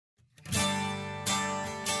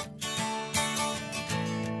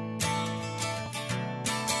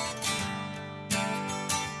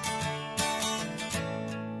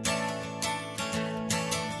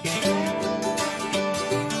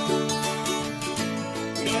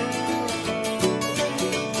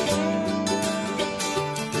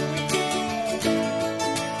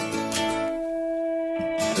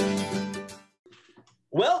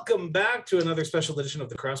welcome back to another special edition of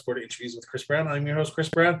the Cross Border Interviews with Chris Brown. I'm your host, Chris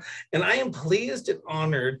Brown, and I am pleased and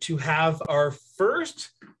honored to have our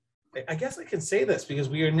first, I guess I can say this because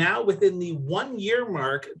we are now within the 1 year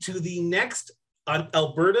mark to the next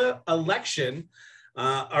Alberta election.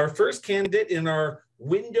 Our first candidate in our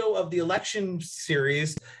window of the election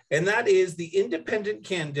series, and that is the independent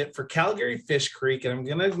candidate for Calgary-Fish Creek. And I'm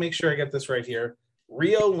going to make sure I get this right here.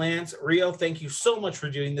 Reio Lance. Reio, thank you so much for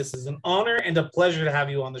doing this. It's an honor and a pleasure to have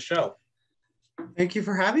you on the show. Thank you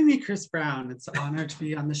for having me, Chris Brown. It's an honor to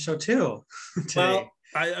be on the show too today.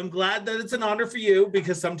 Well, I'm glad that it's an honor for you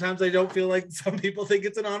because sometimes I don't feel like some people think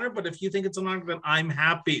it's an honor, but if you think it's an honor, then I'm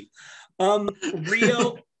happy.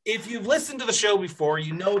 Reio, if you've listened to the show before,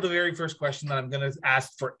 you know the very first question that I'm going to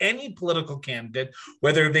ask for any political candidate,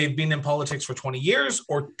 whether they've been in politics for 20 years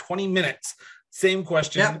or 20 minutes. Same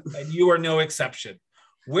question, yep. And you are no exception.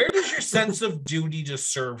 Where does your sense of duty to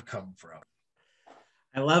serve come from?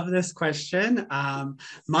 I love this question.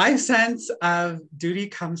 My sense of duty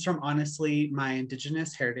comes from, honestly, my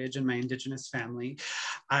Indigenous heritage and my Indigenous family.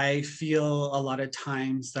 I feel a lot of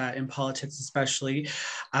times that in politics especially,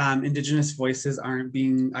 Indigenous voices aren't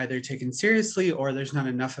being either taken seriously or there's not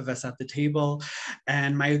enough of us at the table.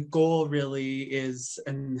 And my goal really is,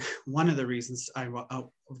 and one of the reasons I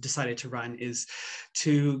decided to run is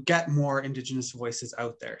to get more Indigenous voices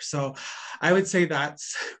out there. So I would say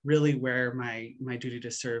that's really where my duty to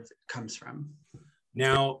serve comes from.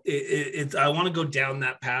 Now, I want to go down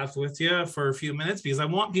that path with you for a few minutes because I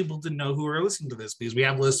want people to know who are listening to this, because we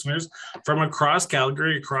have listeners from across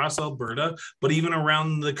Calgary, across Alberta, but even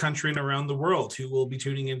around the country and around the world who will be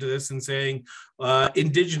tuning into this and saying,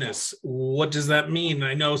 Indigenous, what does that mean?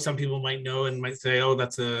 I know some people might know and might say, oh,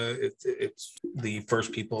 it's the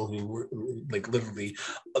first people who were like literally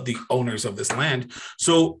the owners of this land.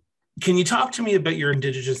 So can you talk to me about your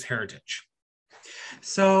Indigenous heritage?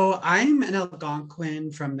 So I'm an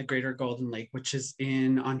Algonquin from the Greater Golden Lake, which is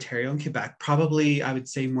in Ontario and Quebec. Probably, I would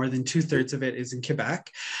say more than 2/3 of it is in Quebec,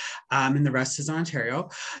 and the rest is in Ontario.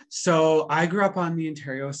 So I grew up on the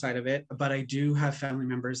Ontario side of it, but I do have family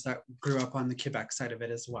members that grew up on the Quebec side of it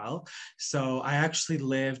as well. So I actually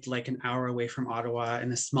lived like an hour away from Ottawa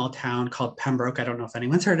in a small town called Pembroke. I don't know if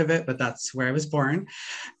anyone's heard of it, but that's where I was born.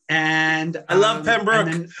 And I love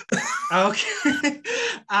Pembroke. Okay.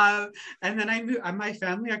 And then I moved, my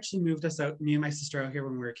family actually moved us out, me and my sister, out here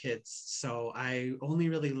when we were kids. So I only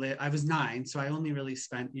really I was 9, so I only really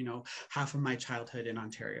spent, half of my childhood in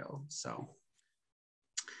Ontario. So.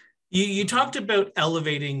 You talked about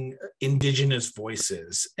elevating Indigenous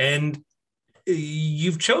voices, and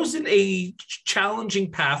you've chosen a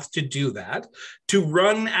challenging path to do that, to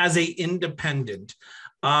run as an independent.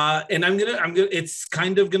 And I'm gonna. It's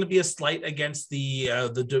kind of gonna be a slight against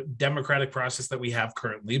the democratic process that we have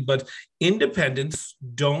currently. But independents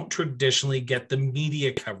don't traditionally get the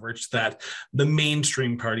media coverage that the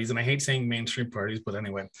mainstream parties, and I hate saying mainstream parties, but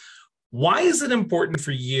anyway, why is it important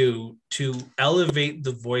for you to elevate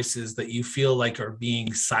the voices that you feel like are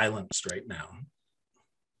being silenced right now?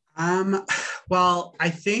 Well,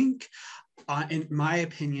 I think. In my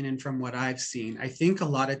opinion, and from what I've seen, I think a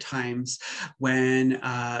lot of times when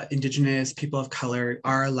Indigenous people of color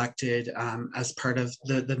are elected as part of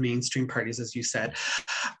the mainstream parties, as you said,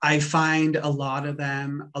 I find a lot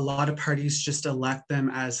of parties just elect them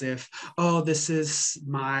as if, oh, this is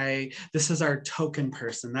our token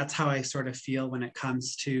person. That's how I sort of feel when it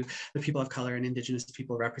comes to the people of color and Indigenous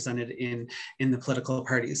people represented in the political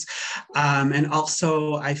parties. And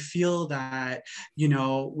also I feel that,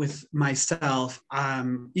 with myself,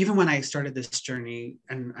 even when I started this journey,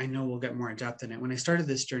 and I know we'll get more in depth in it, when I started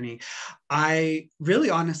this journey, I really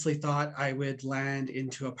honestly thought I would land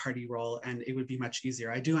into a party role and it would be much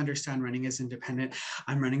easier. I do understand running as independent.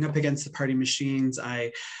 I'm running up against the party machines.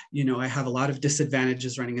 I have a lot of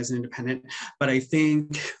disadvantages running as an independent, but I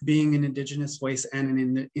think being an Indigenous voice and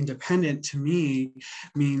an independent to me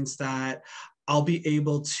means that I'll be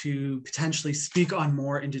able to potentially speak on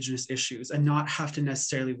more Indigenous issues and not have to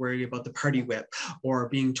necessarily worry about the party whip or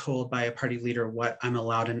being told by a party leader what I'm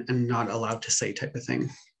allowed and not allowed to say, type of thing.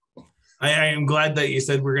 I am glad that you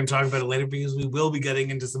said we're going to talk about it later, because we will be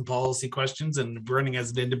getting into some policy questions and running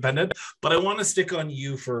as an independent, but I want to stick on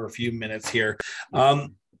you for a few minutes here.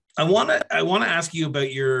 I want to ask you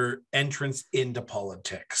about your entrance into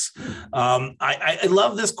politics. I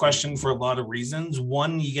love this question for a lot of reasons.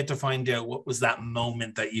 One, you get to find out what was that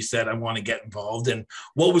moment that you said, I want to get involved, and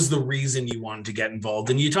what was the reason you wanted to get involved.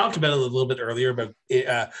 And you talked about it a little bit earlier about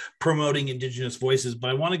promoting Indigenous voices, but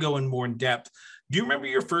I want to go in more in depth. Do you remember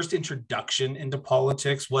your first introduction into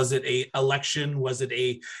politics? Was it an election? Was it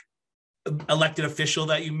a elected official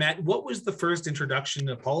that you met. What was the first introduction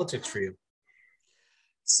to politics for you?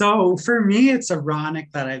 So for me, it's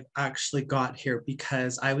ironic that I've actually got here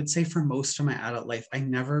because I would say for most of my adult life, I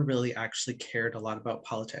never really actually cared a lot about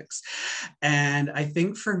politics. And I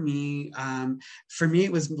think for me,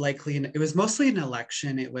 it was it was mostly an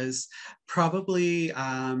election. It was probably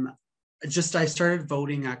just I started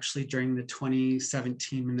voting actually during the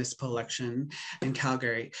 2017 municipal election in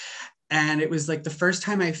Calgary. And it was like the first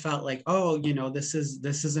time I felt like, oh, you know, this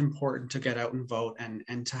is important to get out and vote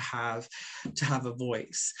and to have a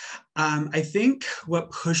voice. I think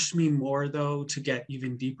what pushed me more though to get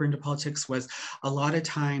even deeper into politics was a lot of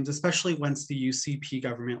times, especially once the UCP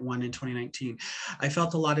government won in 2019, I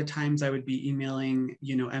felt a lot of times I would be emailing,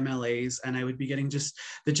 you know, MLAs, and I would be getting just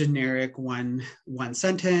the generic one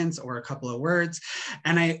sentence or a couple of words,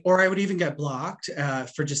 and I would even get blocked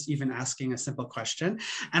for just even asking a simple question.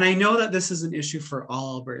 And I know that this is an issue for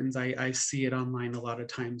all Albertans. I see it online a lot of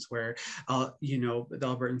times where, you know, the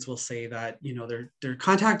Albertans will say that, you know, they're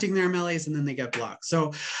contacting their MLAs and then they get blocked.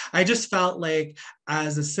 So I just felt like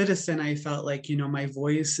as a citizen, I felt like, you know, my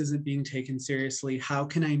voice isn't being taken seriously. How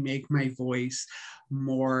can I make my voice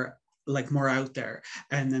more out there?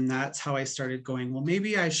 And then that's how I started going, well,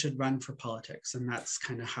 maybe I should run for politics. And that's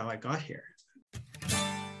kind of how I got here.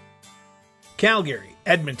 Calgary,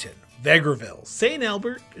 Edmonton, Vegreville, St.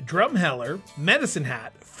 Albert, Drumheller, Medicine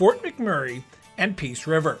Hat, Fort McMurray, and Peace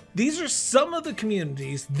River. These are some of the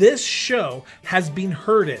communities this show has been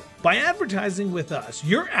heard in. By advertising with us,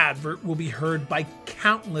 your advert will be heard by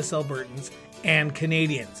countless Albertans and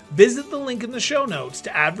Canadians. Visit the link in the show notes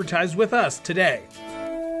to advertise with us today.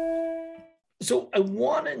 So I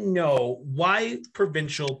want to know, why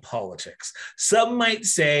provincial politics? Some might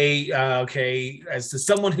say, okay, as to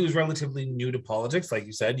someone who's relatively new to politics, like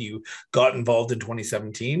you said, you got involved in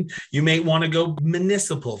 2017, you may want to go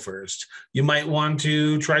municipal first. You might want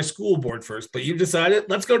to try school board first, but you decided,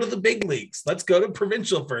 let's go to the big leagues. Let's go to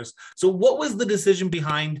provincial first. So what was the decision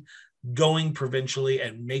behind going provincially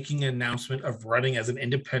and making an announcement of running as an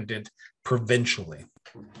independent provincially?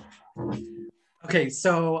 Okay,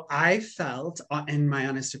 so I felt, in my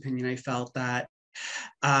honest opinion, I felt that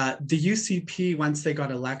the UCP, once they got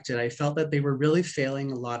elected, I felt that they were really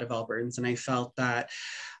failing a lot of Albertans, and I felt that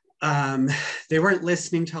they weren't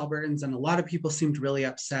listening to Albertans, and a lot of people seemed really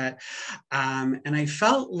upset. And I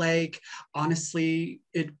felt like, honestly,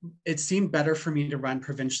 it seemed better for me to run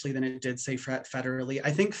provincially than it did, say, federally.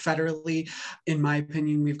 I think federally, in my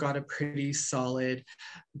opinion, we've got a pretty solid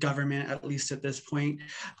government, at least at this point,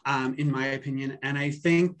 in my opinion. And I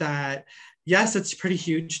think that, yes, it's pretty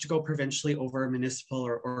huge to go provincially over a municipal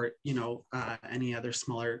or you know, any other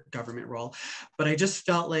smaller government role. But I just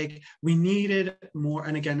felt like we needed more.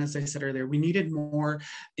 And again, as I said earlier, we needed more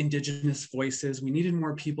Indigenous voices. We needed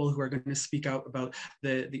more people who are going to speak out about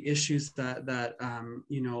the issues that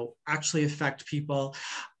you know, actually affect people.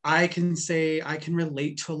 I can say I can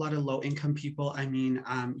relate to a lot of low income people. I mean,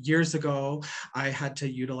 years ago, I had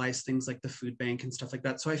to utilize things like the food bank and stuff like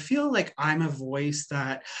that. So I feel like I'm a voice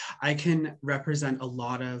that I can represent a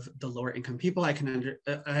lot of the lower income people. I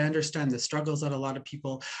understand the struggles that a lot of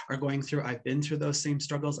people are going through. I've been through those same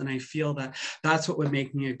struggles, and I feel that that's what would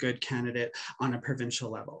make me a good candidate on a provincial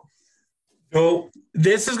level. So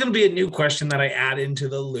this is going to be a new question that I add into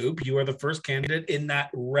the loop. You are the first candidate in that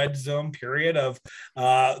red zone period of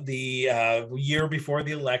the year before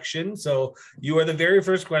the election. So you are the very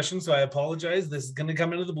first question. So I apologize. This is going to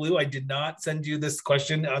come into the blue. I did not send you this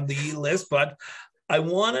question on the list, but I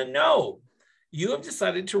want to know. You have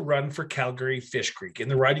decided to run for Calgary-Fish Creek in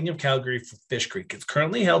the riding of Calgary-Fish Creek. It's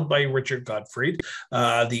currently held by Richard Gottfried,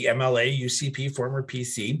 the MLA, UCP, former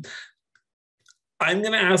PC. I'm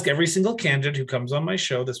going to ask every single candidate who comes on my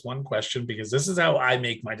show this one question, because this is how I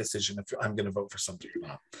make my decision if I'm going to vote for somebody or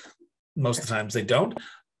not. Most of the times they don't.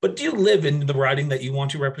 But do you live in the riding that you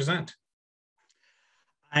want to represent?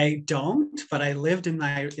 I don't, but I lived in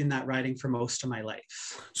that riding for most of my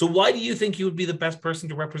life. So why do you think you would be the best person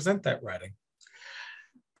to represent that riding?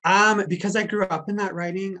 Because I grew up in that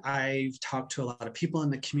riding. I've talked to a lot of people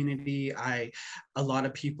in the community. A lot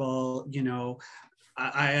of people, you know,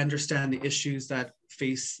 I understand the issues that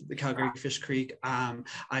face the Calgary-Fish Creek.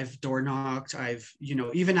 I've door knocked. You know,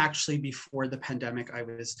 even actually before the pandemic, I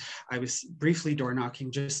was briefly door knocking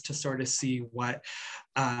just to sort of see what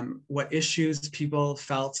issues people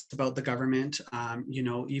felt about the government. You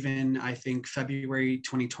know, even I think February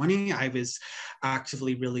 2020, I was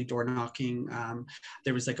actively really door knocking.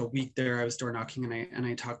 There was like a week there I was door knocking, and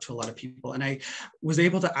I talked to a lot of people, and I was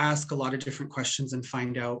able to ask a lot of different questions and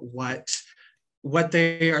find out what what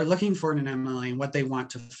they are looking for in an MLA and what they want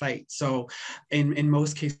to fight. So in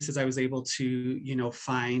most cases, I was able to, you know,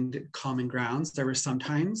 find common grounds. There were some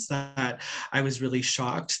times that I was really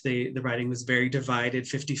shocked. The writing was very divided,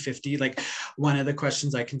 50-50. Like one of the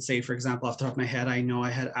questions I can say, for example, off the top of my head, I know I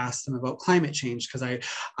had asked them about climate change because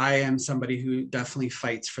I am somebody who definitely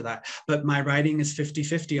fights for that. But my writing is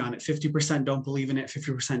 50-50 on it. 50% don't believe in it,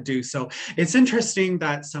 50% do. So it's interesting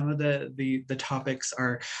that some of the topics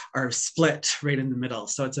are split right in the middle.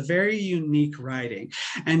 So it's a very unique writing.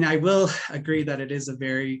 And I will agree that it is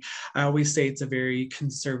I always say it's a very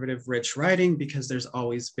conservative, rich writing because there's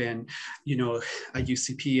always been, you know, a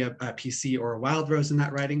UCP, a PC, or a Wild Rose in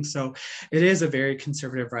that writing. So it is a very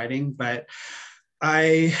conservative writing, but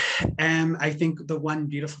I think the one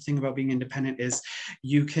beautiful thing about being independent is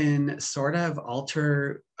you can sort of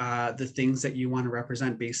alter the things that you want to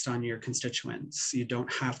represent based on your constituents. You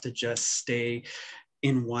don't have to just stay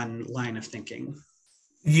in one line of thinking.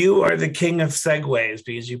 You are the king of segues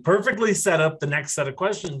because you perfectly set up the next set of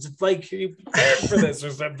questions. It's like you prepared for this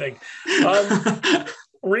or something.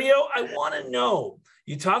 Reio, I want to know,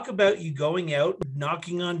 you talk about you going out,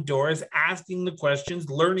 knocking on doors, asking the questions,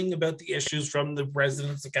 learning about the issues from the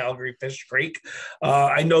residents of Calgary-Fish Creek.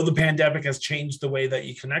 I know the pandemic has changed the way that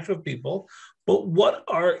you connect with people, but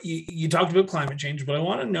you talked about climate change, but I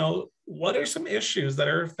want to know, what are some issues that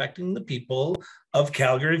are affecting the people of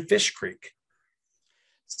Calgary-Fish Creek?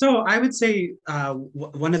 So I would say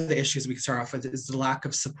one of the issues we can start off with is the lack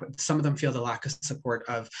of support. Some of them feel the lack of support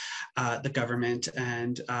of the government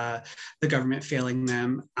and the government failing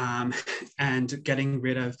them and getting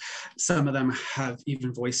rid of, some of them have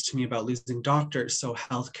even voiced to me about losing doctors, so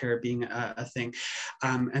healthcare being a thing,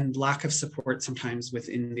 and lack of support sometimes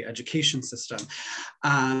within the education system,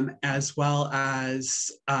 as well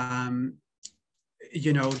as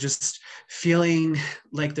you know, just feeling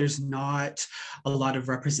like there's not a lot of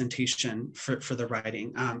representation for the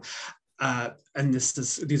writing. And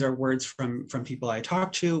these are words from people I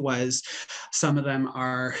talked to, was some of them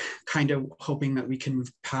are kind of hoping that we can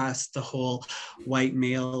move past the whole white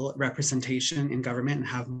male representation in government and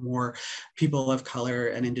have more people of color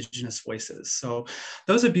and indigenous voices. So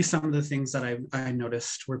those would be some of the things that I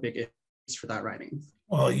noticed were big issues for that writing.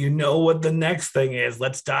 Well, you know what the next thing is.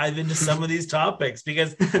 Let's dive into some of these topics,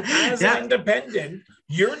 because as an independent,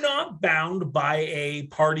 you're not bound by a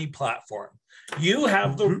party platform. You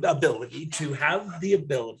have the ability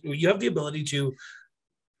to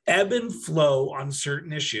ebb and flow on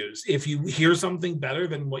certain issues. If you hear something better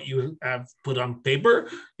than what you have put on paper,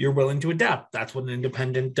 you're willing to adapt. That's what an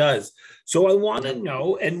independent does. So I want to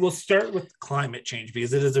know, and we'll start with climate change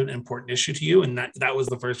because it is an important issue to you, and that was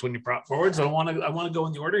the first one you brought forward. So I want to go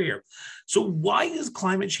in the order here. So why is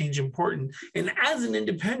climate change important? And as an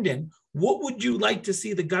independent, what would you like to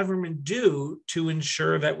see the government do to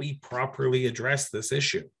ensure that we properly address this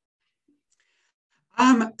issue?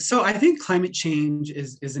 So I think climate change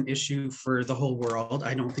is an issue for the whole world.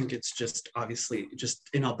 I don't think it's just obviously just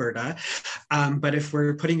in Alberta. But if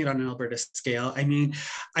we're putting it on an Alberta scale, I mean,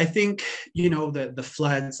 I think, you know, the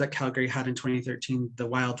floods that Calgary had in 2013, the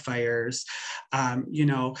wildfires, you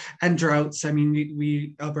know, and droughts. I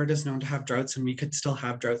mean, Alberta is known to have droughts, and we could still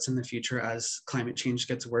have droughts in the future as climate change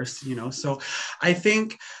gets worse, you know. So I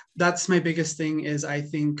think that's my biggest thing, is I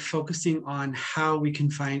think focusing on how we can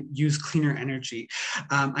use cleaner energy.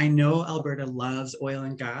 I know Alberta loves oil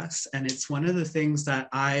and gas, and it's one of the things that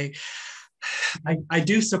I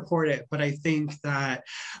do support it, but I think that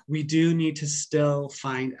we do need to still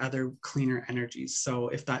find other cleaner energies. So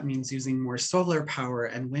if that means using more solar power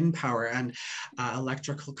and wind power and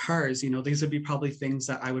electrical cars, you know, these would be probably things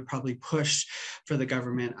that I would probably push for the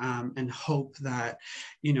government, and hope that,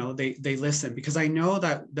 you know, they listen, because I know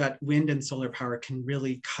that wind and solar power can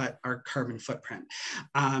really cut our carbon footprint.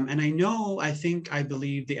 And I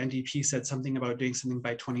believe the NDP said something about doing something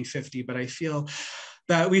by 2050, but I feel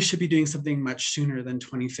that we should be doing something much sooner than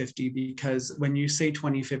 2050, because when you say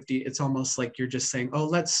 2050, it's almost like you're just saying, oh,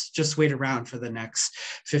 let's just wait around for the next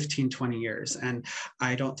 15, 20 years. And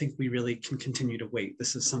I don't think we really can continue to wait.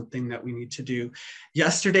 This is something that we need to do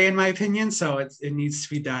yesterday, in my opinion. So it needs to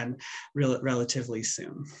be done relatively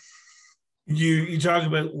soon. You talk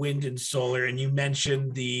about wind and solar, and you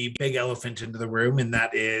mentioned the big elephant into the room, and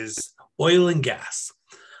that is oil and gas.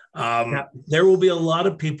 There will be a lot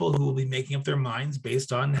of people who will be making up their minds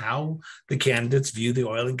based on how the candidates view the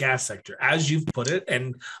oil and gas sector. As you've put it,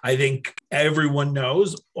 and I think everyone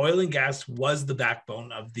knows, oil and gas was the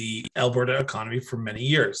backbone of the Alberta economy for many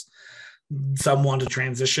years. Some want to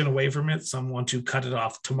transition away from it. Some want to cut it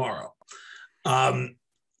off tomorrow.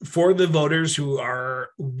 for the voters who are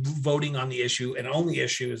voting on the issue and only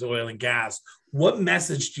issue is oil and gas, what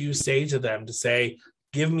message do you say to them to say,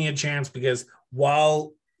 give me a chance? Because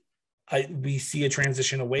while we see a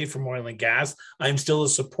transition away from oil and gas, I'm still a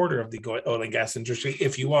supporter of the oil and gas industry.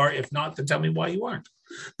 If you are, if not, then tell me why you aren't.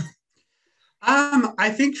 I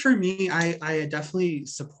think for me, I definitely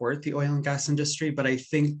support the oil and gas industry, but I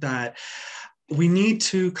think that we need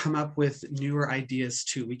to come up with newer ideas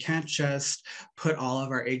too. We can't just put all of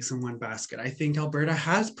our eggs in one basket. I think Alberta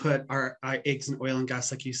has put our eggs in oil and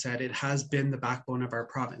gas, like you said. It has been the backbone of our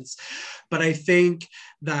province. But I think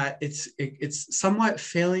that it's somewhat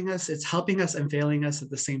failing us. It's helping us and failing us at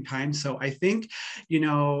the same time. So I think,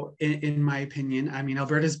 in my opinion, I mean,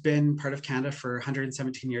 Alberta's been part of Canada for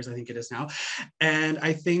 117 years, I think it is now. And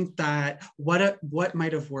I think that what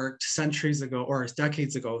might have worked centuries ago or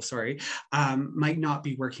decades ago, might not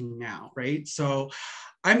be working now, right? So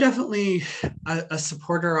I'm definitely a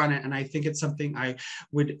supporter on it, and I think it's something I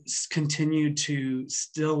would continue to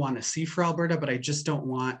still want to see for Alberta, but I just don't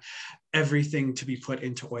want everything to be put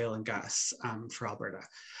into oil and gas for Alberta.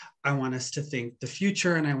 I want us to think the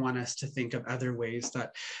future, and I want us to think of other ways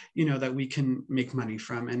that, that we can make money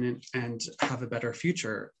from and have a better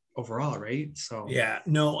future overall, right? So yeah,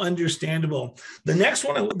 no, understandable. The next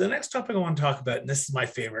topic I want to talk about, and this is my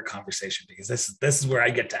favorite conversation because this is where I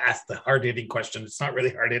get to ask the hard-hitting question. It's not really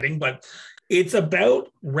hard-hitting, but it's about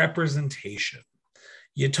representation.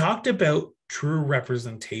 You talked about true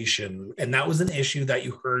representation, and that was an issue that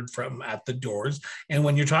you heard from at the doors. And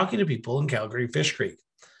when you're talking to people in Calgary-Fish Creek,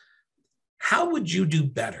 how would you do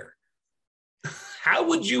better? How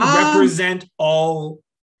would you represent all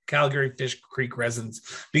Calgary-Fish Creek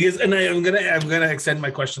residents? Because, and I'm gonna extend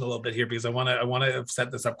my question a little bit here because I want to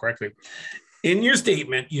set this up correctly. In your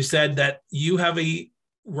statement, you said that you have a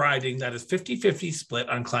riding that is 50-50 split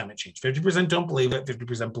on climate change. 50% don't believe it,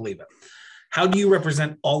 50% believe it. How do you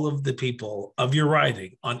represent all of the people of your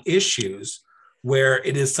riding on issues where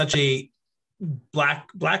it is such a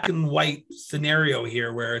black and white scenario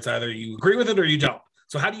here where it's either you agree with it or you don't?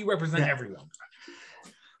 So how do you represent everyone?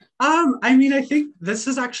 I mean, I think this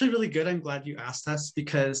is actually really good. I'm glad you asked us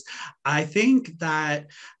because I think that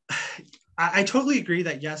I totally agree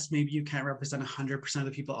that yes, maybe you can't represent 100% of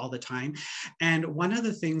the people all the time. And one of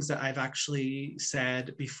the things that I've actually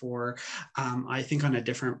said before, I think on a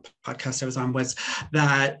different podcast I was on, was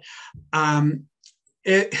that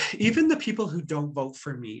even the people who don't vote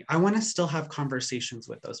for me, I want to still have conversations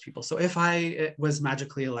with those people. So if I was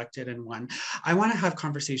magically elected and won, I want to have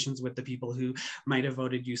conversations with the people who might have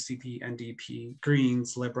voted UCP, NDP,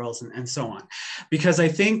 Greens, Liberals, and so on. Because I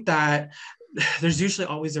think that there's usually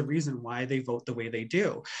always a reason why they vote the way they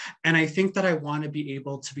do. And I think that I want to be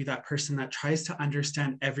able to be that person that tries to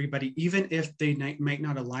understand everybody, even if they might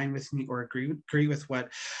not align with me or agree with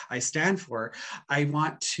what I stand for. I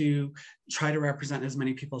want to try to represent as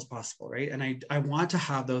many people as possible, right? And I want to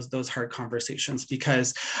have those hard conversations,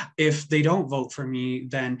 because if they don't vote for me,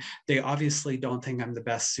 then they obviously don't think I'm the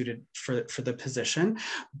best suited for the position.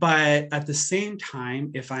 But at the same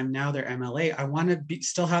time, if I'm now their MLA, I want to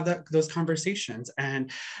still have those conversations and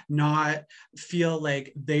not feel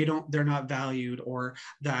like they're not valued, or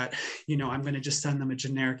that, I'm going to just send them a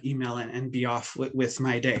generic email and be off with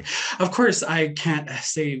my day. Of course, I can't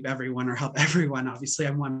save everyone or help everyone. Obviously,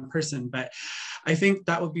 I'm one person, but I think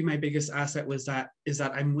that would be my biggest asset, is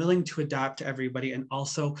that I'm willing to adapt to everybody and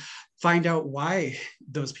also find out why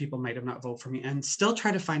those people might have not voted for me and still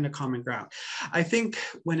try to find a common ground. I think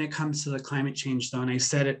when it comes to the climate change, though, and I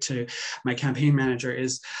said it to my campaign manager,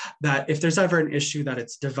 is that if there's ever an issue that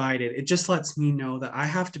it's divided, it just lets me know that I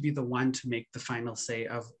have to be the one to make the final say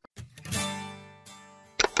of.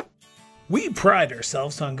 We pride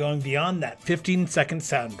ourselves on going beyond that 15-second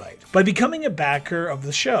soundbite by becoming a backer of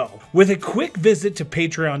the show. With a quick visit to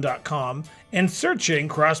patreon.com and searching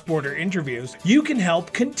cross-border interviews, you can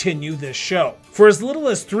help continue this show. For as little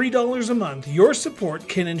as $3 a month, your support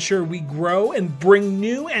can ensure we grow and bring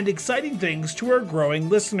new and exciting things to our growing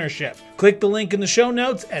listenership. Click the link in the show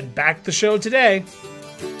notes and back the show today.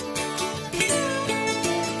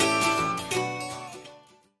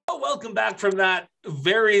 Welcome back from that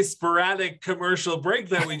very sporadic commercial break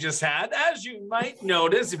that we just had. As you might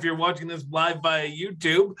notice, if you're watching this live via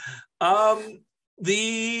YouTube,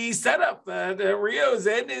 the setup that Rio's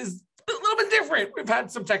in is a little bit different. We've had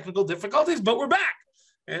some technical difficulties, but we're back.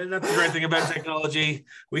 And that's the great thing about technology.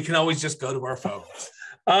 We can always just go to our phones.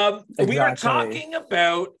 Exactly. We are talking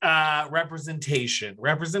about representation,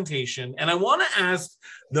 and I want to ask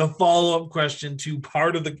the follow-up question to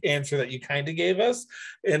part of the answer that you kind of gave us,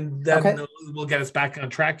 and then we'll get us back on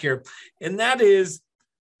track here. And that is,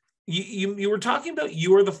 you were talking about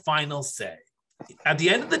you are the final say. At the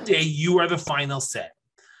end of the day, you are the final say.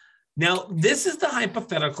 Now, this is the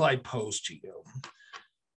hypothetical I pose to you.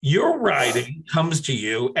 Your riding comes to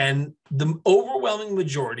you and the overwhelming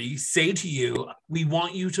majority say to you, we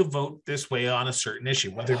want you to vote this way on a certain issue,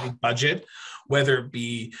 whether it be budget, whether it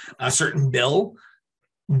be a certain bill.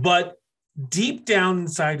 But deep down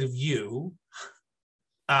inside of you,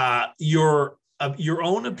 your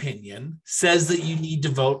own opinion says that you need to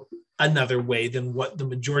vote another way than what the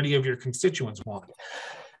majority of your constituents want.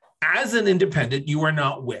 As an independent, you are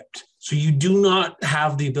not whipped. So you do not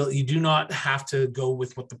have the ability, you do not have to go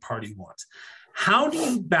with what the party wants. How do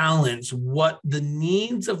you balance what the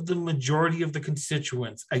needs of the majority of the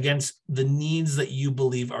constituents against the needs that you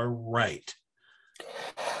believe are right?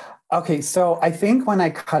 Okay, so I think when I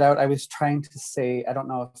cut out, I was trying to say, I don't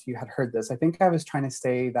know if you had heard this, I think I was trying to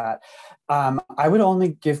say that I would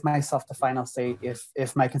only give myself the final say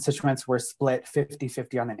if my constituents were split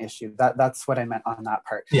 50-50 on an issue. That's what I meant on that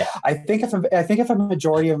part. Yeah. I think if a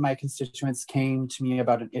majority of my constituents came to me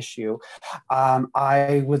about an issue,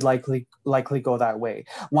 I would likely go that way.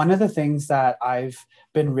 One of the things that I've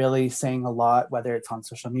been really saying a lot, whether it's on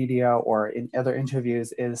social media or in other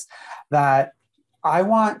interviews, is that I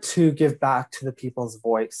want to give back to the people's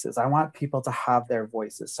voices. I want people to have their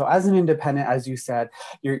voices. So as an independent, as you said,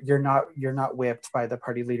 you're not whipped by the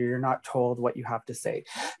party leader. You're not told what you have to say.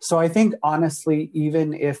 So I think honestly,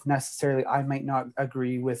 even if necessarily I might not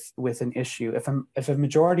agree with an issue, if a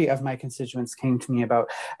majority of my constituents came to me about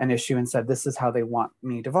an issue and said this is how they want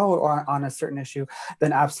me to vote on a certain issue,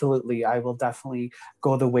 then absolutely I will definitely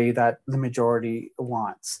go the way that the majority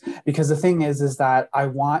wants. Because the thing is that I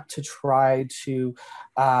want to try to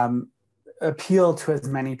appeal to as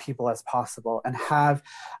many people as possible and have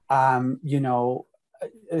as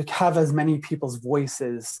many people's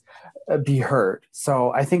voices be heard.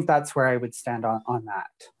 So I think that's where I would stand on that.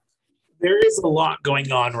 There is a lot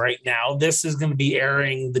going on right now. This is going to be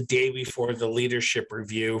airing the day before the leadership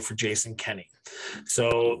review for Jason Kenney.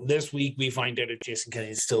 So this week we find out if Jason Kenney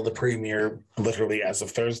is still the premier, literally as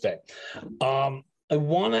of Thursday. I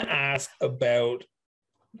want to ask about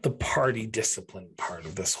the party discipline part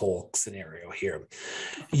of this whole scenario here.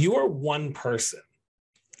 You are one person.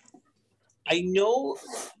 I know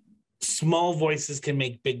small voices can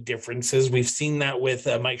make big differences. We've seen that with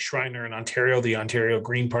Mike Schreiner in Ontario, the Ontario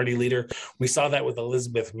Green Party leader. We saw that with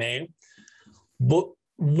Elizabeth May. But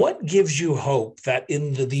what gives you hope that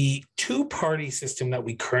in the two-party system that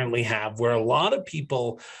we currently have, where a lot of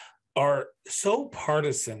people are so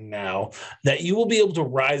partisan now, that you will be able to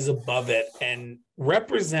rise above it and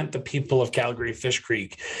represent the people of Calgary-Fish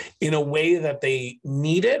Creek in a way that they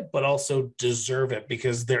need it, but also deserve it,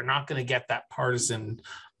 because they're not going to get that partisan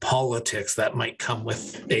politics that might come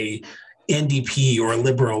with a NDP or a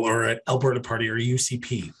Liberal or an Alberta Party or a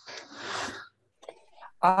UCP?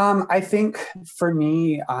 I think for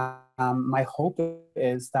me, my hope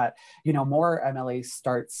is that, more MLAs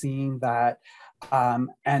start seeing that,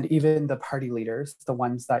 and even the party leaders, the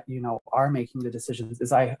ones that, are making the decisions,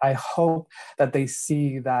 is I hope that they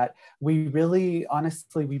see that we really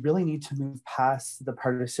need to move past the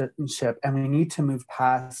partisanship, and we need to move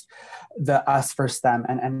past the us versus them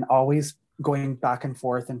and always going back and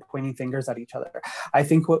forth and pointing fingers at each other. I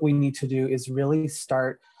think what we need to do is really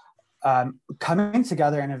start coming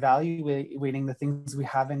together and evaluating the things we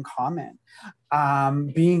have in common.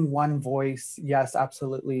 Being one voice, yes,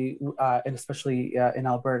 absolutely, and especially in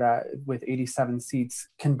Alberta with 87 seats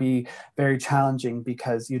can be very challenging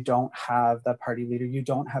because you don't have the party leader, you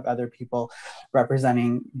don't have other people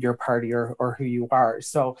representing your party or who you are.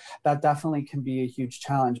 So that definitely can be a huge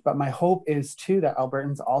challenge. But my hope is too that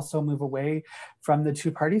Albertans also move away from the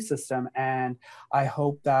two-party system, and I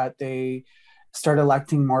hope that they start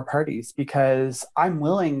electing more parties, because I'm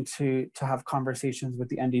willing to have conversations with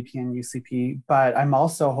the NDP and UCP, but I'm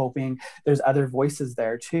also hoping there's other voices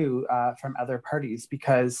there too from other parties,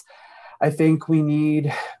 because I think we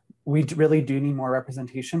really do need more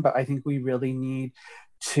representation, but I think we really need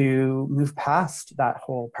to move past that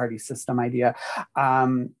whole party system idea.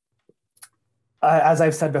 As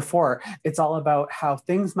I've said before, it's all about how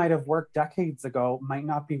things might have worked decades ago might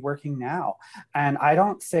not be working now. And I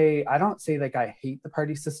don't say like I hate the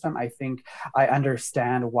party system. I think I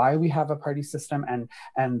understand why we have a party system and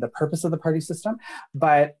the purpose of the party system.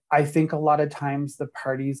 But I think a lot of times the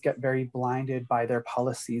parties get very blinded by their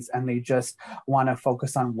policies and they just want to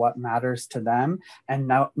focus on what matters to them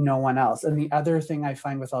and no one else. And the other thing I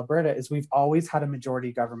find with Alberta is we've always had a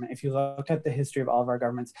majority government. If you look at the history of all of our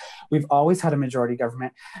governments, we've always had a majority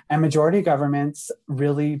government, and majority governments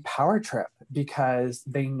really power trip because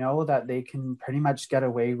they know that they can pretty much get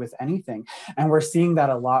away with anything. And we're seeing that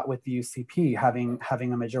a lot with the UCP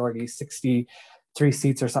having a majority, 63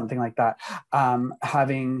 seats or something like that,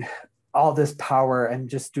 having all this power and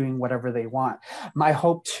just doing whatever they want. My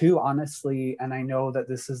hope too, honestly, and I know that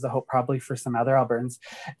this is the hope probably for some other Albertans,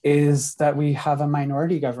 is that we have a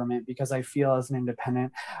minority government, because I feel as an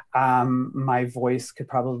independent, my voice could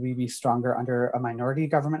probably be stronger under a minority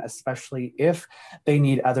government, especially if they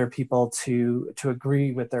need other people to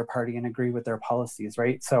agree with their party and agree with their policies,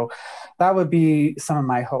 right? So that would be some of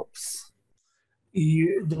my hopes.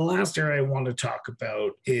 The last area I want to talk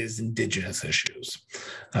about is indigenous issues.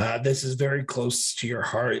 This is very close to your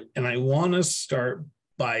heart, and I want to start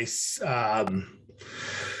by I'm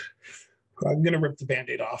going to rip the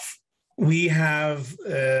Band-Aid off. We have,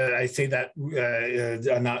 I say that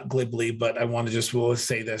not glibly, but I want to just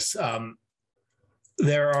say this.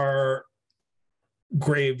 There are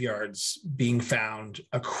graveyards being found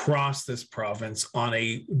across this province on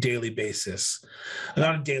a daily basis.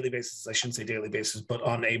 Not a daily basis, I shouldn't say daily basis, but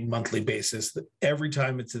on a monthly basis. Every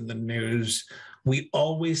time it's in the news, we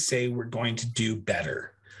always say we're going to do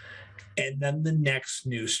better. And then the next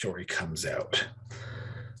news story comes out.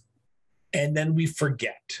 And then we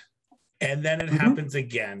forget. And then it happens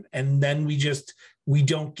again. And then we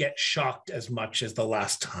don't get shocked as much as the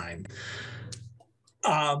last time.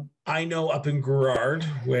 I know up in Gerrard,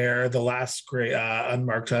 where the last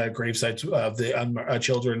unmarked gravesite of the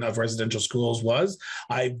children of residential schools was.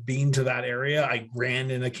 I've been to that area. I ran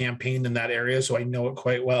in a campaign in that area, so I know it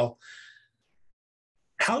quite well.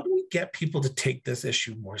 How do we get people to take this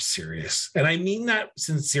issue more serious? And I mean that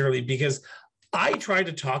sincerely, because I try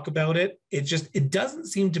to talk about it. It doesn't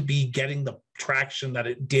seem to be getting the traction that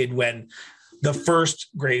it did when the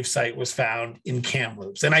first gravesite was found in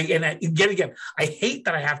Kamloops. And again, I hate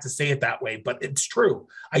that I have to say it that way, but it's true.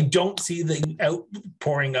 I don't see the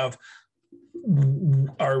outpouring of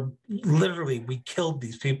literally, we killed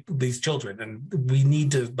these people, these children, and we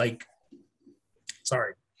need to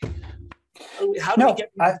sorry. How do we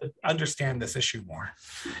get people to understand this issue more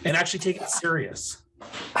and actually take it serious?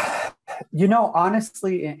 You know,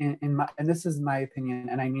 honestly, in my, and this is my opinion,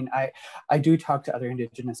 and I mean, I do talk to other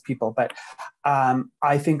Indigenous people, but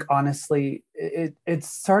I think honestly, it is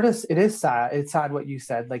sad. It's sad what you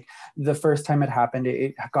said. Like the first time it happened,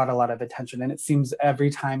 it got a lot of attention, and it seems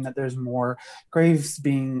every time that there's more graves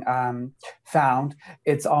being found,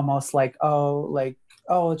 it's almost like, oh,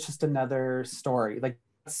 it's just another story. Like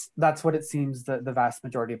that's what it seems the vast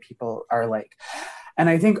majority of people are like. And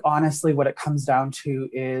I think honestly, what it comes down to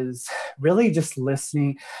is really just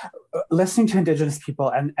listening to Indigenous people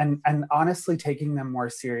and honestly taking them more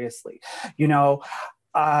seriously. You know,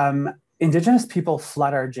 Indigenous people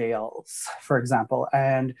flood our jails, for example,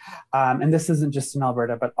 and this isn't just in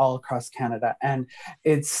Alberta, but all across Canada. And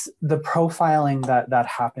it's the profiling that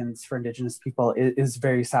happens for Indigenous people is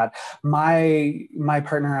very sad. My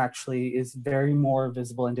partner actually is very more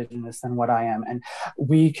visible Indigenous than what I am, and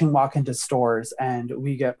we can walk into stores and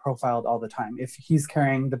we get profiled all the time. If he's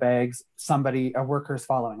carrying the bags, a worker's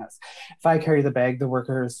following us. If I carry the bag, the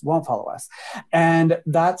workers won't follow us. And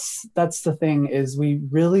that's the thing, is we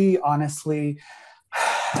really honestly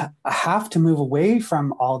have to move away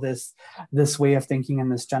from all this way of thinking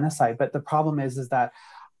and this genocide. But the problem is that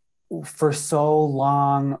for so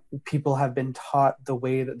long, people have been taught the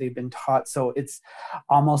way that they've been taught. So it's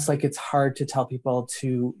almost like it's hard to tell people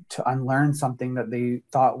to unlearn something that they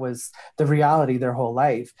thought was the reality their whole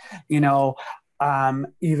life. You know,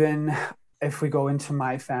 even if we go into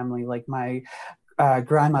my family, like my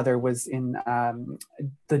grandmother was in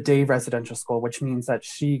the day residential school, which means that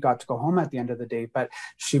she got to go home at the end of the day, but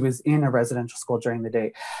she was in a residential school during the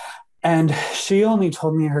day. And she only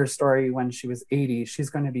told me her story when she was 80. She's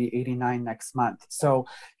going to be 89 next month. So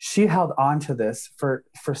she held on to this for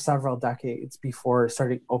several decades before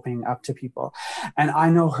starting opening up to people. And I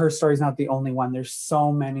know her story is not the only one. There's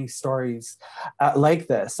so many stories like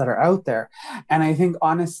this that are out there. And I think,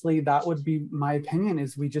 honestly, that would be my opinion,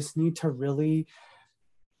 is we just need to really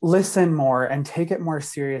listen more and take it more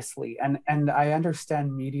seriously. And I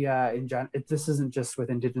understand media in general, this isn't just with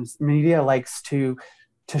Indigenous media, likes to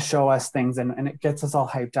show us things and it gets us all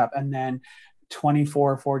hyped up, and then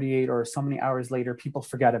 24, 48 or so many hours later people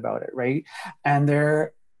forget about it, right? And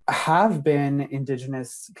have been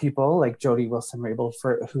Indigenous people like Jody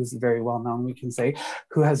Wilson-Raybould, who's very well known, we can say,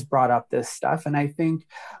 who has brought up this stuff. And I think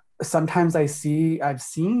sometimes I've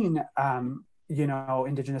seen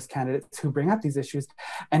Indigenous candidates who bring up these issues,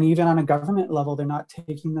 and even on a government level, they're not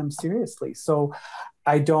taking them seriously. So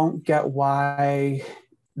I don't get why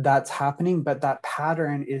that's happening, but that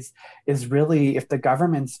pattern is really, if the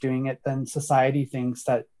government's doing it, then society thinks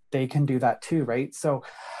that they can do that too, right? So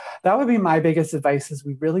that would be my biggest advice: is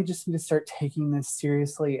we really just need to start taking this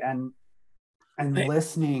seriously and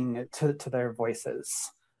listening to their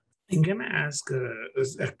voices. I'm going to ask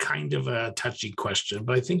a kind of a touchy question,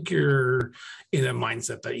 but I think you're in a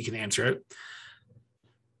mindset that you can answer it.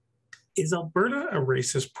 Is Alberta a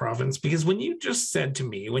racist province? Because when you just said to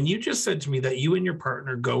me that you and your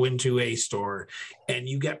partner go into a store and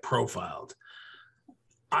you get profiled,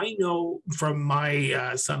 I know from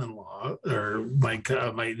my son-in-law, or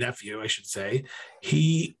my nephew, I should say,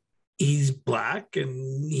 he's Black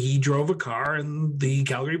and he drove a car, and the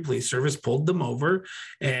Calgary Police Service pulled them over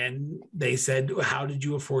and they said, "How did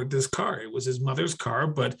you afford this car?" It was his mother's car,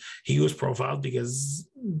 but he was profiled because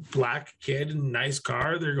Black kid and nice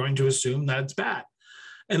car, they're going to assume that's bad.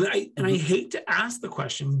 And I hate to ask the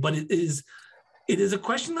question, but it is a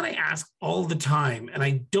question that I ask all the time, and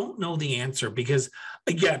I don't know the answer because,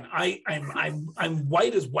 again, I'm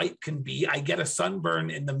white as white can be. I get a sunburn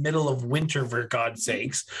in the middle of winter, for God's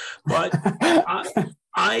sakes, but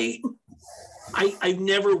I've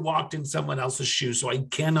never walked in someone else's shoes, so I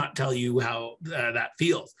cannot tell you how that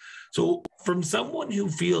feels. So, from someone who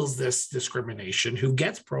feels this discrimination, who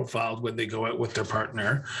gets profiled when they go out with their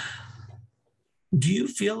partner, do you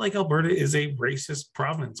feel like Alberta is a racist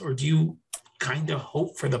province, or do you kind of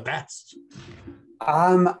hope for the best?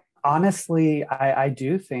 Honestly, I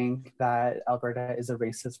do think that Alberta is a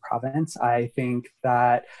racist province. I think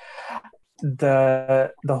that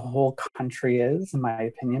the whole country is, in my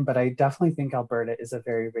opinion, but I definitely think Alberta is a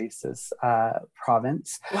very racist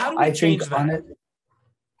province. Well, how do we change that?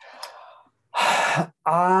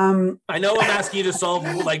 I know I'm asking you to solve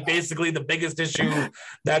like basically the biggest issue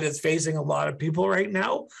that is facing a lot of people right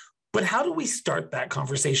now, but how do we start that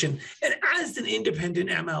conversation? And as an independent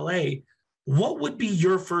MLA, what would be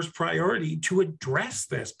your first priority to address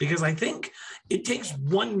this? Because I think it takes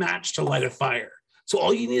one match to light a fire. So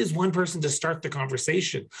all you need is one person to start the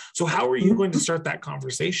conversation. So how are you going to start that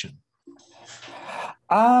conversation?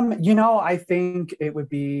 I think it would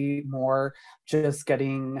be more just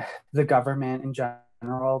getting the government in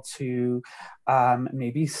general to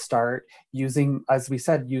maybe start using, as we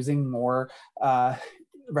said, using more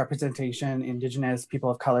representation, Indigenous, people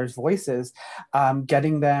of color's voices,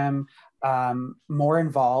 getting them more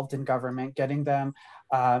involved in government, getting them,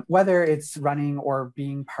 whether it's running or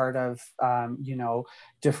being part of,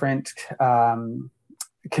 different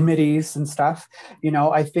committees and stuff.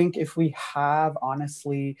 I think if we have,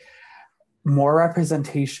 honestly, more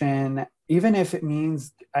representation, even if it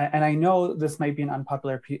means, and I know this might be an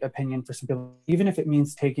unpopular opinion for some people, even if it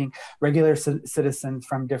means taking regular citizens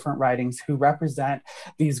from different ridings who represent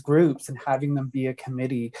these groups and having them be a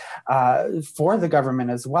committee for the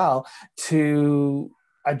government as well, to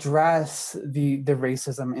address the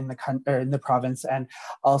racism in the province, and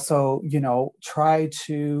also, try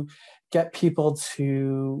to get people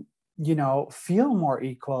to, feel more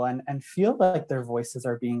equal and feel like their voices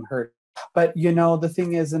are being heard. But the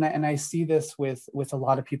thing is, and I see this with a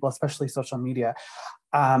lot of people, especially social media,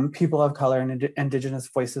 people of color and Indigenous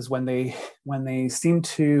voices, when they seem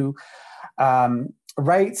to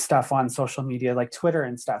write stuff on social media like Twitter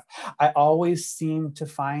and stuff, I always seem to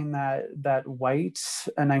find that white,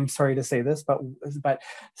 and I'm sorry to say this, but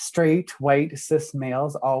straight white cis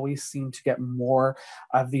males always seem to get more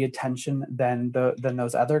of the attention than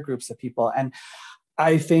those other groups of people. And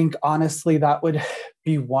I think, honestly, that would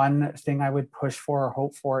be one thing I would push for or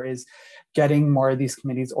hope for, is getting more of these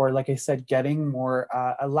committees, or, like I said, getting more,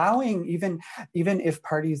 allowing, even if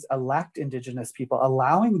parties elect Indigenous people,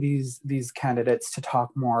 allowing these candidates to talk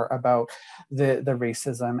more about the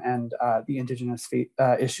racism and the Indigenous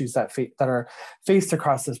issues that are faced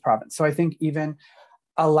across this province. So I think even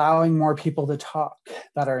allowing more people to talk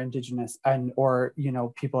that are Indigenous or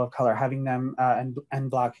people of color, having them and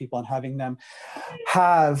Black people, and having them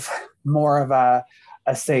have more of a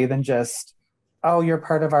say than just, oh, you're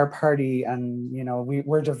part of our party and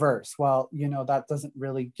we're diverse. Well, that doesn't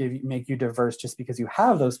really make you diverse just because you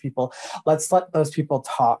have those people. Let's let those people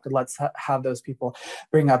talk. Let's have those people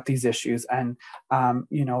bring up these issues, and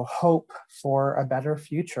hope for a better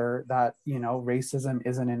future, that racism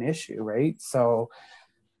isn't an issue, right? So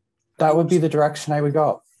that would be the direction I would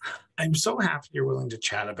go. I'm so happy you're willing to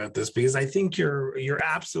chat about this, because I think you're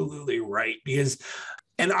absolutely right. Because,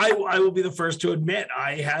 and I will be the first to admit,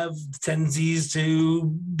 I have tendencies to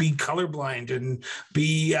be colorblind and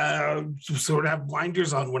be sort of have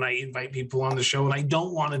blinders on when I invite people on the show, and I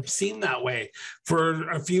don't want to seem that way. For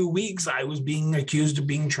a few weeks, I was being accused of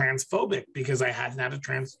being transphobic because I hadn't had a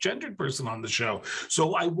transgendered person on the show.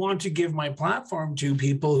 So I want to give my platform to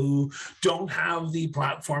people who don't have the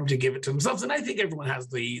platform to give it to themselves, and I think everyone has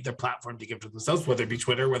the platform to give to themselves, whether it be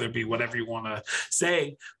Twitter, whether it be whatever you want to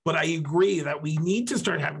say. But I agree that we need to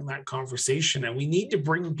start having that conversation, and we need to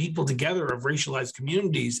bring people together of racialized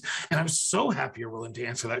communities. And I'm so happy you're willing to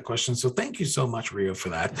answer that question. So thank you so much, Reio, for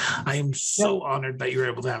that. I am so honored that you're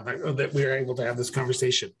able to have that we are able to have this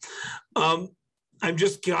conversation. I'm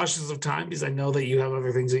just cautious of time because I know that you have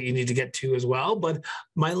other things that you need to get to as well. But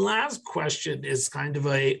my last question is kind of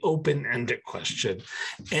a open-ended question.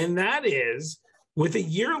 And that is, with a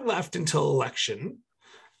year left until election,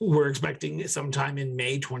 we're expecting sometime in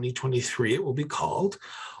May 2023, it will be called.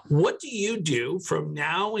 What do you do from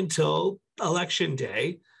now until election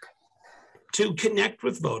day to connect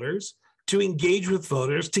with voters, to engage with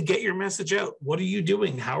voters, to get your message out? What are you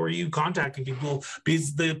doing? How are you contacting people?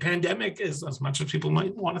 Because the pandemic is, as much as people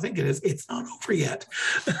might want to think it is, it's not over yet.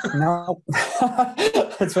 No,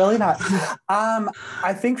 it's really not.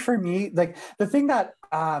 I think for me, like the thing that,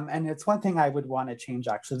 and it's one thing I would want to change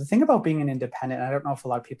actually, the thing about being an independent, I don't know if a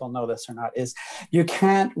lot of people know this or not, is you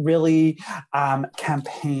can't really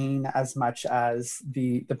campaign as much as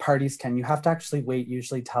the parties can. You have to actually wait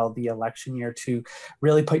usually till the election year to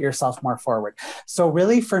really put yourself more forward. So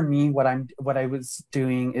really for me, what I was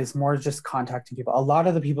doing is more just contacting people. A lot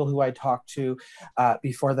of the people who I talked to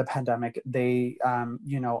before the pandemic, they,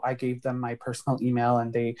 I gave them my personal email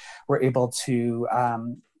and they were able to,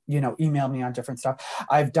 email me on different stuff.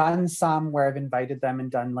 I've done some where I've invited them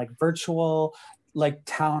and done like virtual, like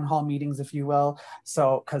town hall meetings, if you will.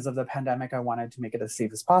 So because of the pandemic, I wanted to make it as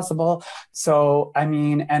safe as possible. So, I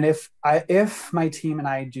mean, and if my team and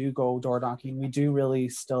I do go door knocking, we do really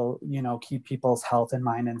still, keep people's health in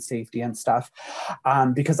mind and safety and stuff.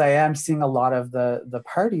 Because I am seeing a lot of the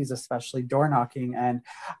parties, especially door knocking, and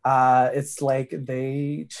it's like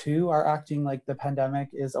they too are acting like the pandemic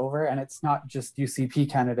is over. And it's not just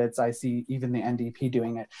UCP candidates. I see even the NDP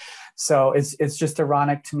doing it. So it's just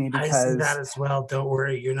ironic to me because I see that as well. Don't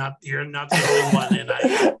worry, you're not the only one. And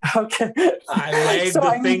okay. I waved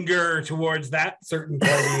the finger towards that certain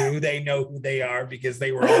party who they know who they are because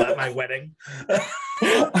they were all at my wedding.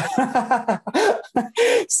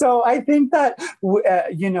 So I think that,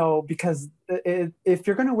 because if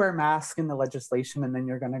you're going to wear masks in the legislation and then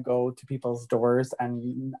you're going to go to people's doors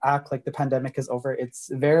and act like the pandemic is over, it's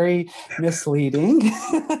very misleading.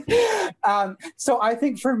 So I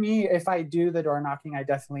think for me, if I do the door knocking, I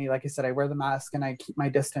definitely, like I said, I wear the mask and I keep my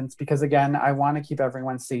distance because, again, I want to keep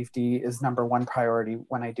everyone's safety is number one priority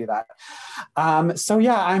when I do that. So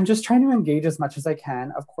yeah, I'm just trying to engage as much as I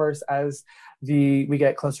can. Of course, as we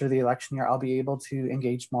get closer to the election year, I'll be able to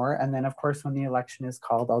engage more. And then, of course, when the election is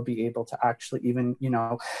called, I'll be able to actually even,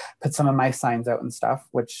 put some of my signs out and stuff,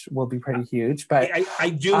 which will be pretty huge. But I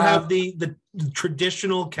do have the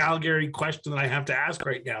traditional Calgary question that I have to ask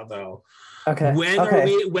right now, though. Okay.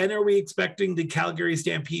 When are we expecting the Calgary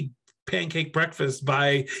Stampede pancake breakfast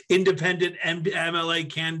by independent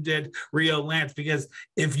MLA candidate Reio Lance? Because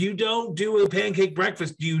if you don't do a pancake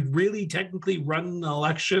breakfast, do you really technically run an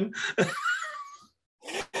election?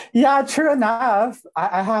 Yeah, true enough.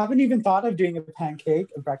 I haven't even thought of doing a pancake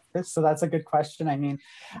breakfast, so that's a good question. I mean,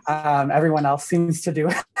 everyone else seems to do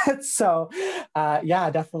it. So yeah,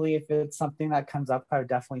 definitely if it's something that comes up, I would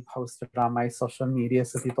definitely post it on my social media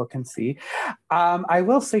so people can see. I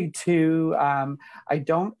will say too, I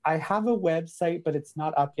have a website, but it's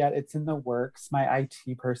not up yet. It's in the works. My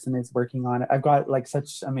IT person is working on it. I've got like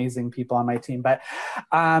such amazing people on my team. But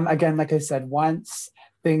again, like I said, once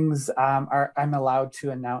things I'm allowed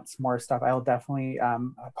to announce more stuff, I'll definitely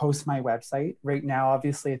post my website. Right now,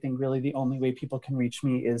 obviously, I think really the only way people can reach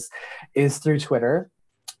me is through Twitter.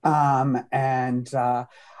 And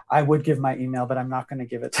I would give my email, but I'm not going to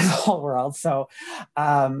give it to the whole world. So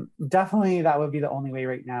definitely that would be the only way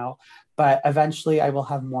right now. But eventually I will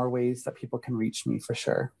have more ways that people can reach me for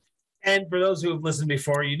sure. And for those who have listened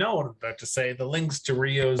before, you know what I'm about to say. The links to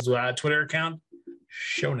Reio's Twitter account,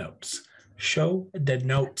 show notes. Show the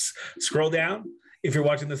notes. Scroll down. If you're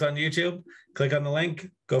watching this on YouTube, click on the link,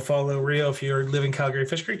 go follow Reio if you live in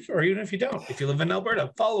Calgary-Fish Creek, or even if you don't. If you live in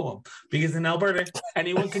Alberta, follow him, because in Alberta,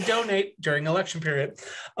 anyone can donate during election period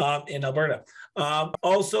in Alberta.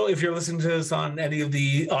 Also, if you're listening to this on any of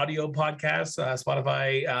the audio podcasts,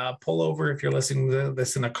 Spotify, pull over if you're listening to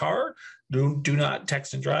this in a car. Do not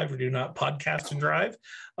text and drive, or do not podcast and drive.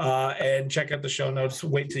 And check out the show notes.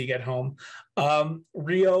 Wait till you get home.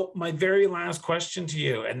 Reio, my very last question to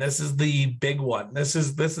you, and this is the big one. This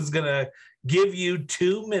is gonna give you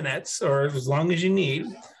 2 minutes, or as long as you need.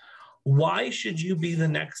 Why should you be the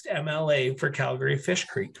next MLA for Calgary-Fish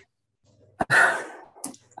Creek?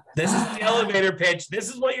 This is the elevator pitch. This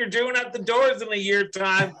is what you're doing at the doors in a year's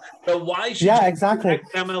time. But why should you be the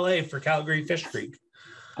next MLA for Calgary-Fish Creek?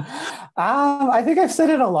 I think I've said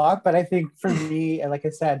it a lot, but I think for me, like I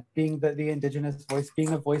said, being the indigenous voice,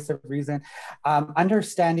 being a voice of reason,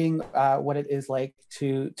 understanding what it is like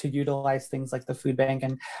to utilize things like the food bank,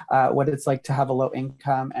 and what it's like to have a low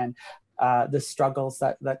income, and the struggles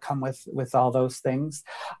that come with all those things.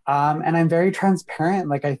 And I'm very transparent.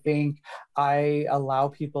 Like, I think I allow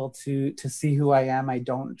people to see who I am. I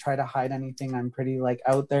don't try to hide anything. I'm pretty like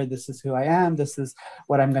out there. This is who I am. This is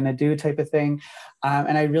what I'm going to do, type of thing.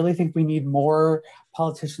 And I really think we need more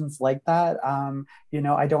politicians like that.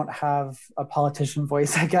 I don't have a politician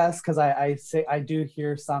voice, I guess, because I do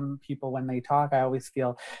hear some people when they talk. I always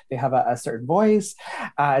feel they have a certain voice.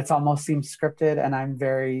 It's almost seems scripted, and I'm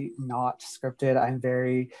very not scripted.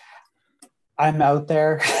 I'm out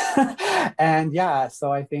there. And yeah,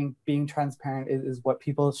 so I think being transparent is what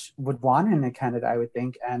people would want in a candidate, I would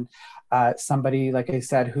think. And somebody, like I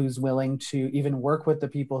said, who's willing to even work with the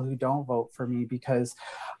people who don't vote for me, because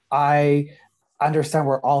I understand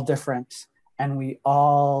we're all different and we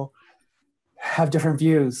all have different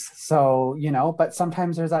views. So, but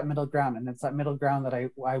sometimes there's that middle ground, and it's that middle ground that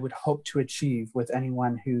I would hope to achieve with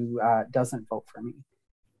anyone who doesn't vote for me.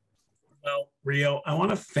 Well, Reio, I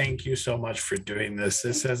want to thank you so much for doing this.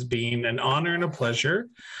 This has been an honor and a pleasure.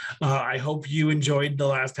 I hope you enjoyed the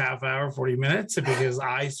last half hour, 40 minutes, because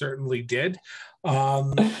I certainly did.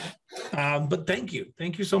 But thank you.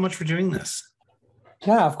 Thank you so much for doing this.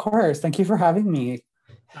 Yeah, of course. Thank you for having me.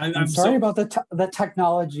 I'm sorry about the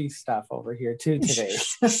technology stuff over here too today.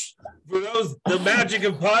 For those, the magic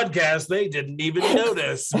of podcasts, they didn't even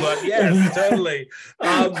notice. But yes, totally.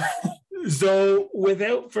 So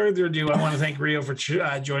without further ado, I want to thank Reio for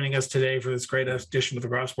joining us today for this great edition of the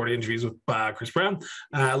Cross Border Interviews with Chris Brown.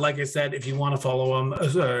 Like I said, if you want to follow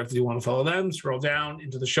them, scroll down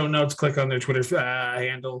into the show notes, click on their Twitter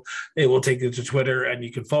handle. It will take you to Twitter, and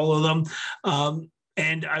you can follow them.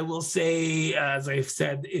 And I will say, as I've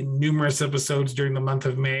said in numerous episodes during the month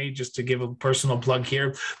of May, just to give a personal plug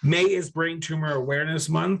here, May is Brain Tumor Awareness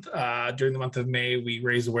Month. During the month of May, we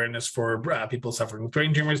raise awareness for people suffering with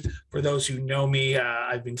brain tumors. For those who know me,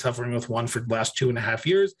 I've been suffering with one for the last 2.5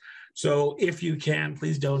 years. So if you can,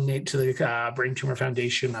 please donate to the Brain Tumor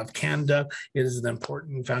Foundation of Canada. It is an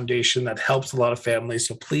important foundation that helps a lot of families.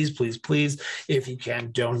 So please, please, please, if you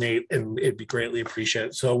can, donate, and it'd be greatly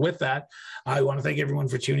appreciated. So with that, I want to thank everyone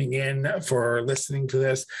for tuning in, for listening to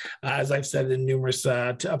this. As I've said in numerous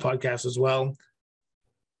podcasts as well,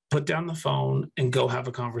 put down the phone and go have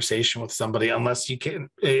a conversation with somebody, unless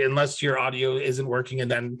your audio isn't working,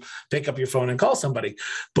 and then pick up your phone and call somebody.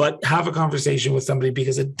 But have a conversation with somebody,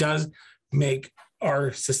 because it does make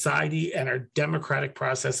our society and our democratic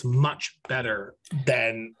process much better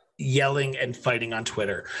than yelling and fighting on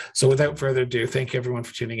Twitter. So without further ado, thank you everyone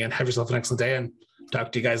for tuning in. Have yourself an excellent day, and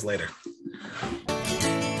talk to you guys later.